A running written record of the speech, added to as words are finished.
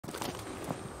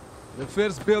The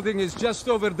first building is just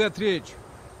over that ridge.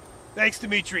 Thanks,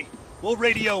 Dmitri. We'll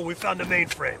radio when we found the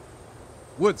mainframe.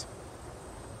 Woods,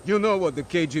 you know what the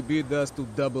KGB does to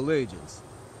double agents.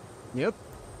 Yep.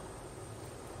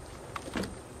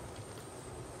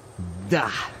 Da.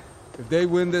 If they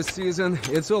win this season,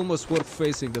 it's almost worth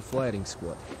facing the fighting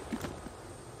squad.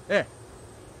 Hey,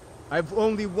 I've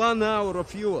only 1 hour of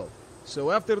fuel.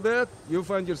 So after that, you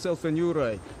find yourself a new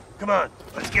ride. Come on,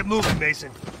 let's get moving,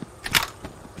 Mason.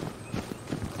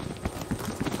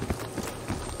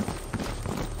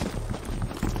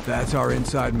 That's our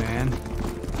inside man.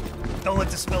 Don't let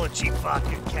the smell of cheap vodka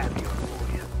and caviar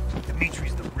fool you.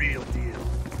 Dimitri's the real deal.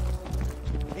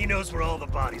 He knows where all the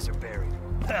bodies are buried.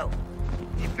 Hell,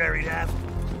 he buried half of them.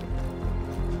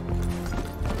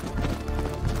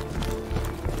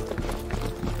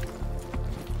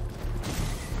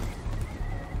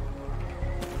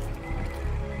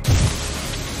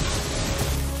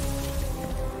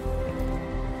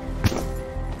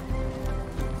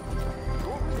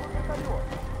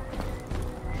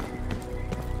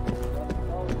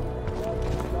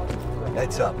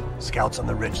 Heads up. Scouts on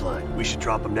the ridgeline. We should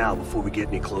drop them now before we get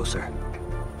any closer.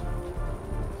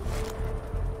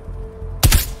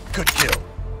 Good kill.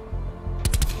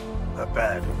 Not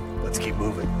bad. Let's keep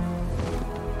moving.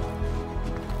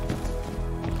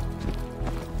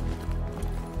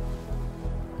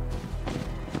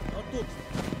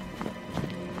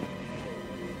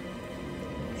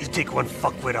 You take one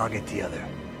fuckwit, I'll get the other.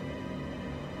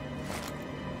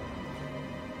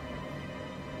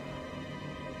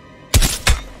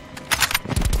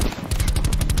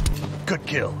 Good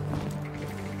kill.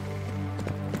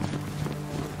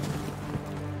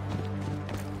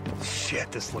 Shit,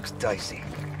 this looks dicey.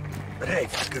 But hey,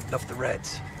 it's good enough for the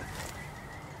Reds.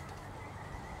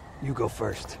 You go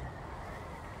first.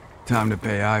 Time to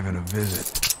pay Ivan a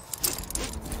visit.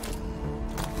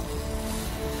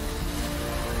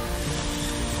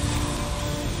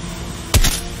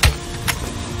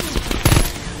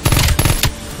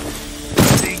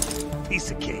 See?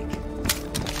 Piece of cake.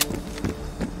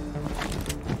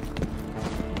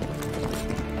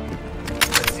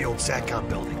 Old SATCOM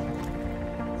building.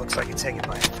 Looks like it's hanging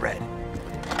by a thread.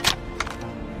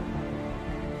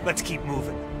 Let's keep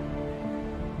moving.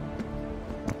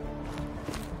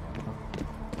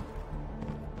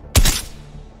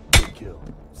 Good kill.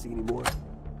 See any more?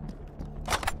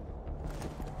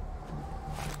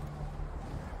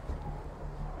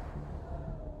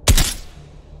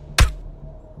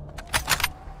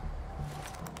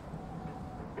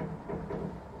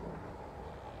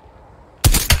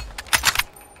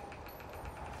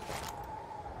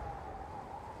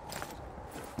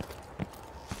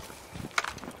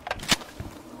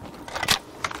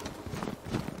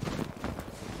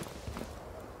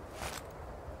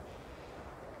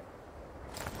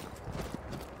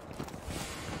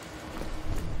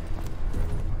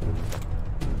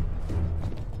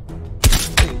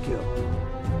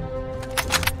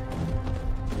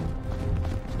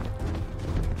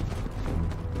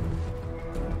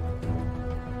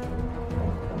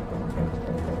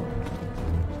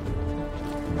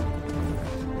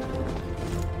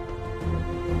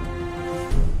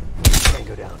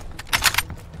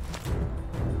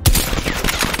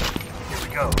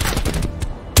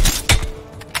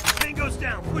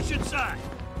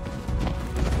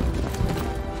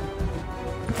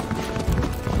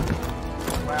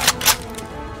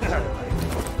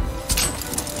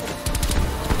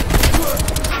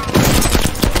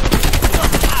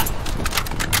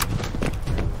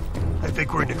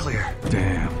 We're in the clear.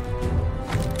 Damn.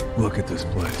 Look at this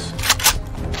place.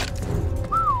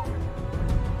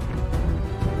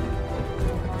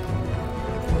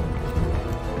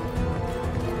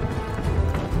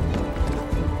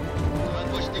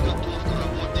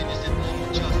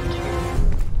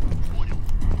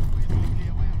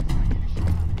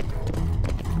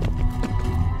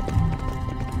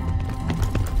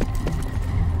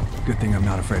 Good thing I'm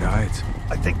not afraid of heights.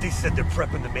 I think they said they're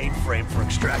prepping the mainframe for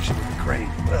extraction with the crane.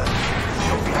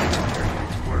 Don't be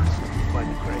it's worse. Find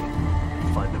the crane.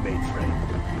 Find the mainframe.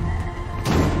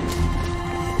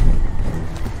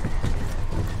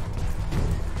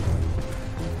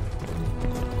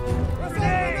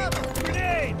 Grenade!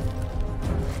 Grenade!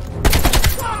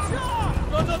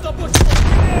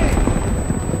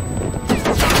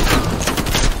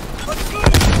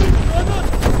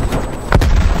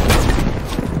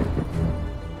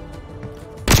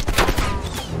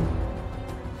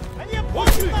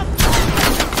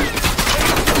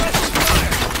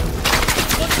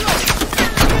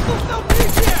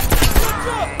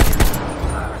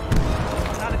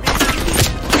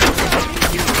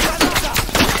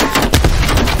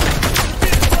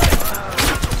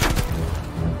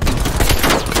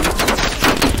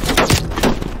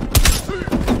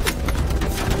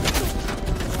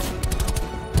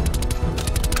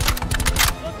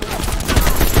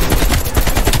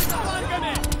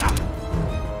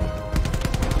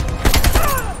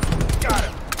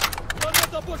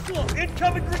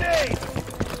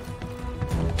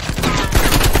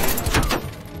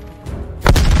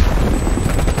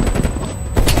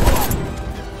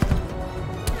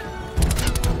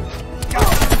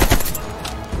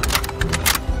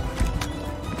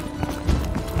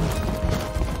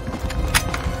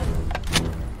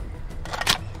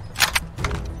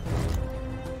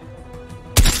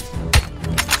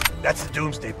 That's the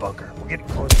Doomsday bunker. We're getting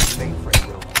close to the mainframe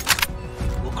room.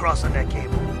 We'll cross on that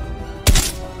cable.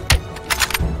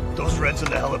 Those Reds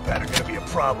on the helipad are gonna be a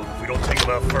problem if we don't take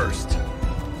them out first.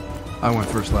 I went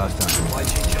first last time. Why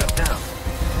change it up now?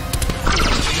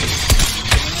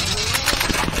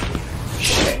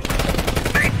 Shit!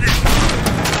 Make this!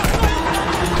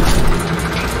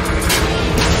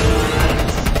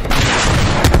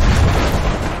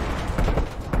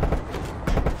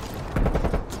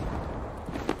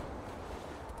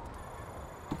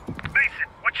 Mason,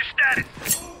 what's your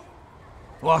status?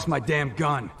 Lost my damn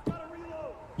gun.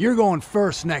 You're going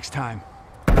first next time.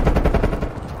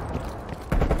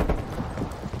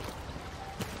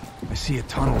 I see a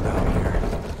tunnel down here.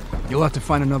 You'll have to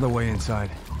find another way inside.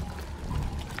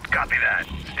 Copy that.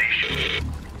 Station.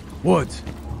 Woods.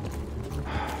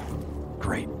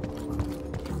 Great.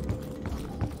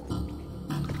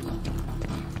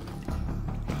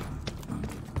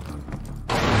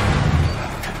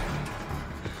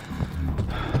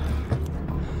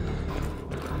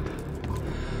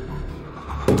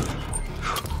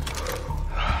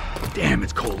 Damn,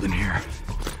 it's cold in here.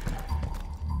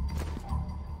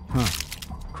 Huh.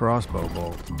 Crossbow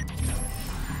bolt.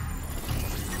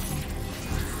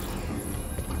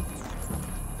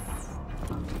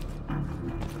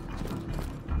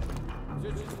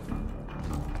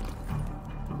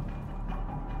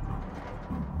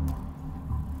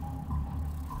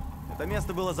 Это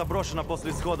место было заброшено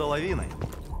после схода лавины.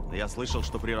 Я слышал,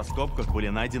 что при раскопках были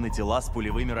найдены тела с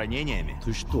пулевыми ранениями.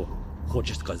 Ты что,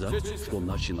 хочешь сказать, что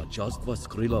наше начальство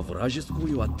скрыло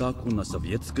вражескую атаку на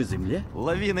советской земле?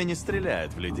 Лавины не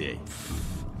стреляют в людей.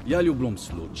 Я в любом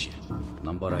случае.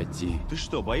 Нам пора идти. Ты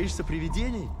что, боишься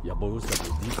привидений? Я боюсь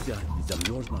заблудиться и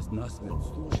замерзнуть насмерть.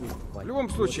 В любом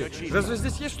случае, разве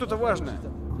здесь есть что-то важное?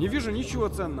 Не вижу ничего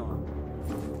ценного.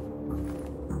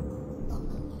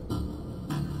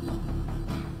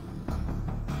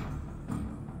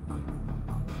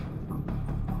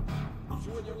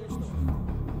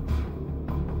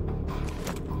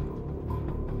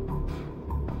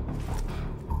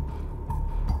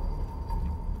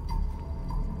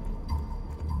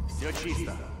 Все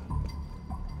чисто.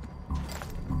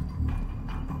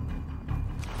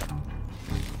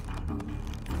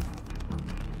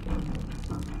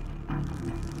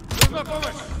 Нужна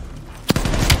помощь!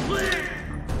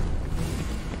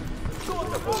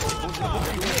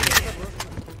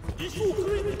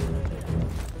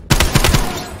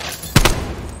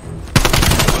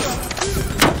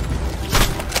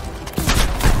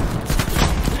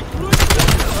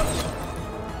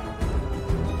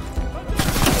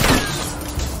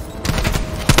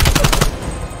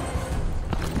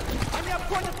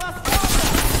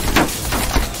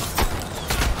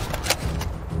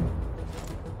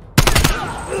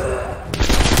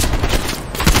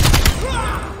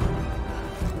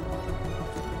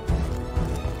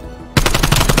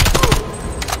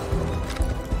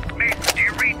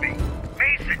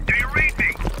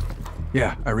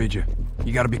 Yeah, I read you.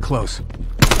 You gotta be close.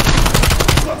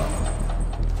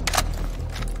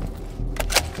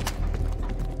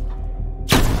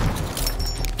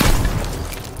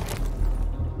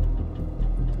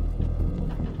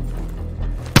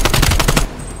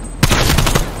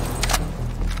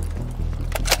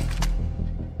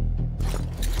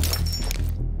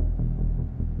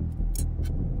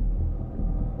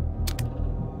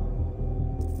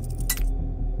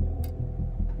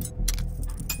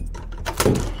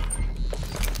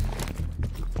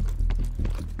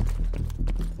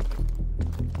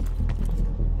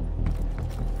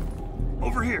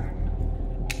 Over here.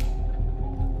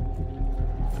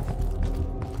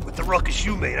 With the ruckus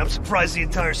you made, I'm surprised the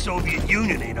entire Soviet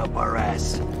Union ain't up our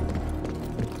ass.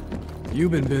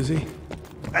 You've been busy.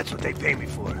 That's what they pay me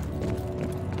for.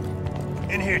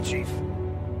 In here, Chief.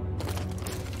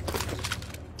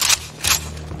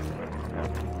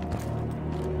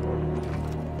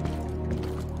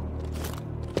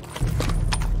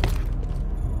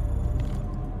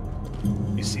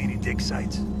 You see any dig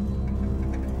sites?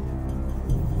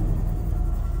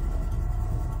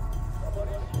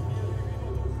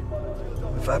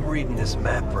 If I'm reading this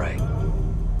map right,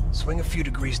 swing a few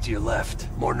degrees to your left,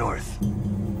 more north.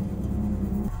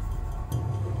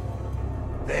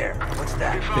 There, what's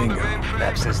that? Bingo.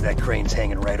 Map says that crane's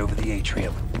hanging right over the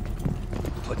atrium.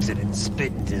 Puts it in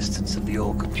spitting distance of the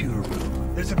old computer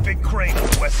room. There's a big crane on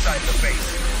the west side of the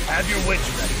base. Have your winch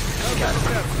ready. Got it.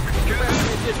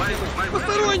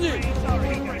 Посторонний!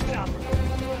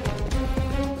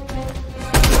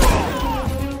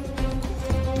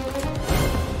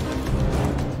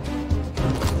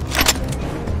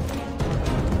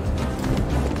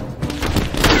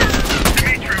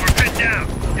 Dimitri, we're pinned down.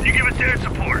 Can you get air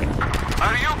support.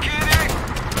 Are you kidding?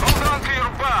 Hold on to your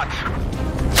butts.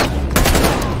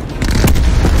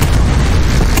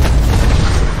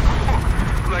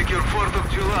 Like your 4th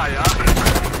of July, huh?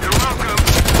 You're welcome.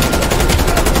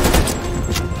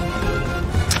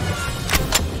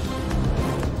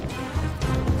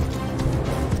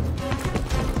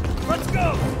 Let's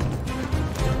go!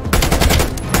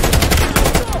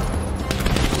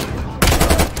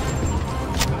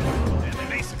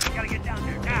 Mason, we gotta get down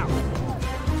there now.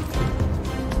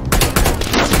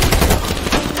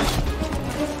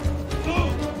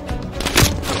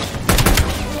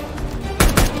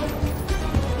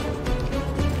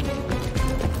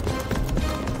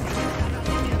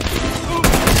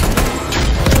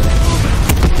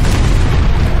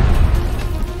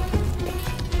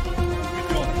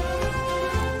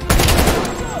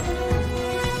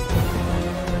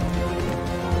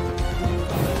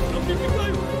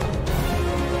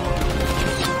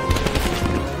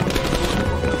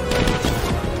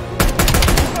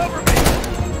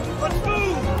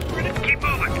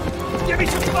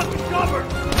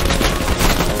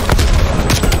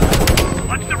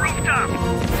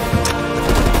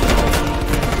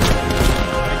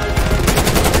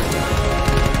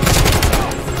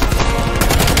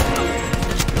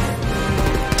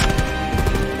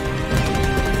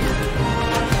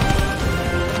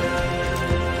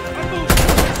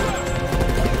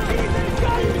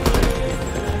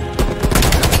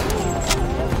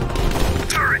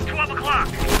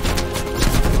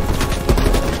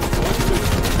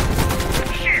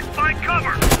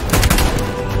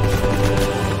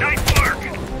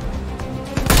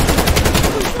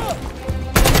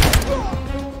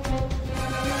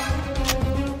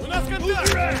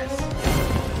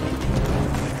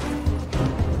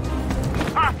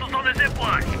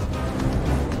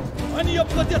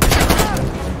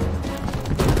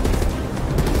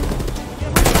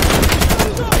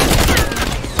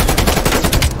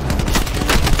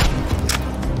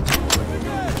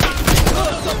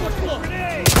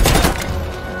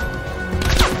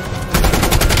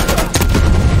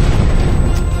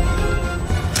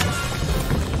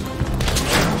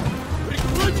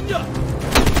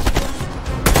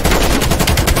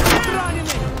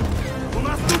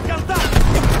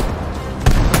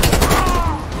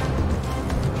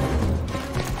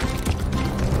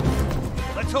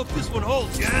 Let's hope this one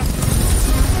holds, yeah?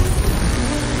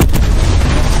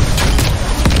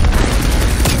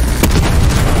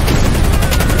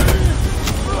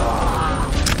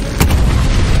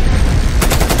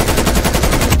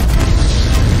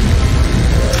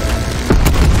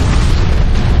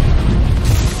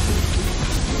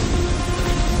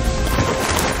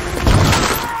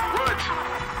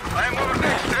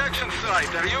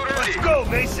 Are you ready? Let's go,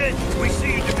 Mason! We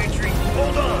see you, Dimitri.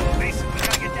 Hold on, Mason. We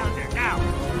gotta get down there now.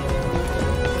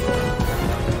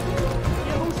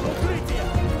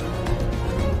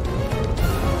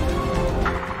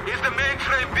 Is the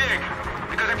mainframe big?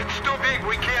 Because if it's too big,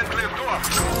 we can't lift off.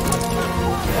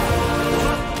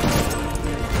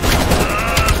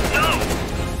 No!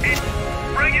 It's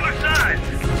regular size.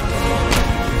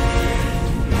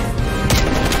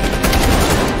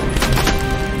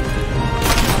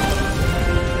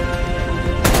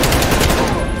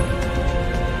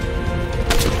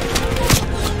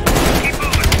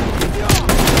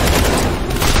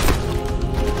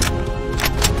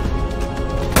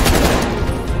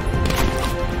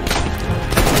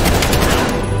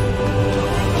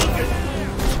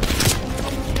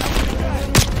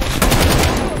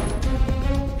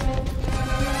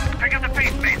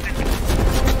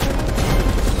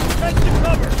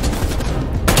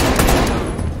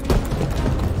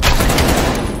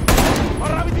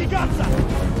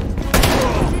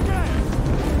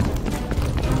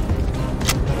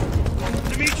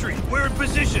 Dimitri, we're in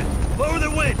position. Lower the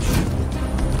winch.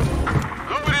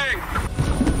 Loading!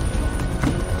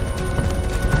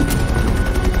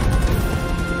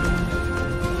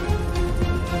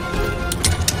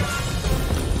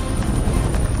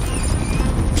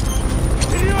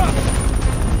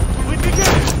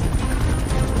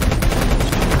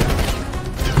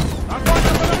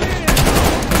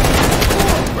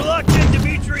 We're locked in,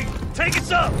 Dimitri. Take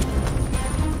us up.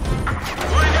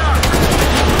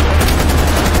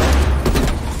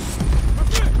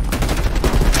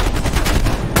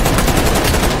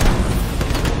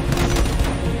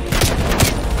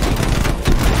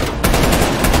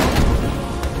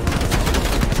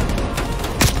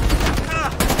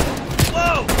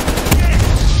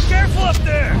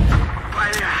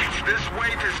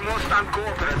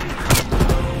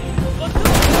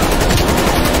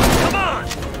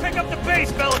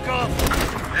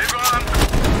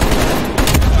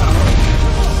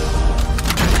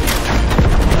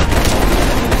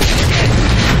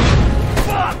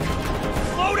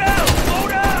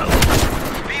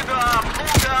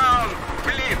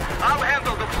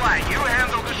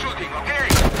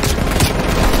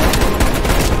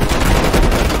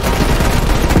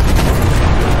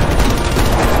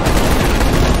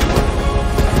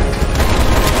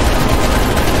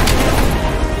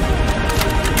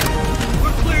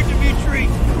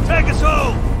 take us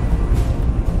home!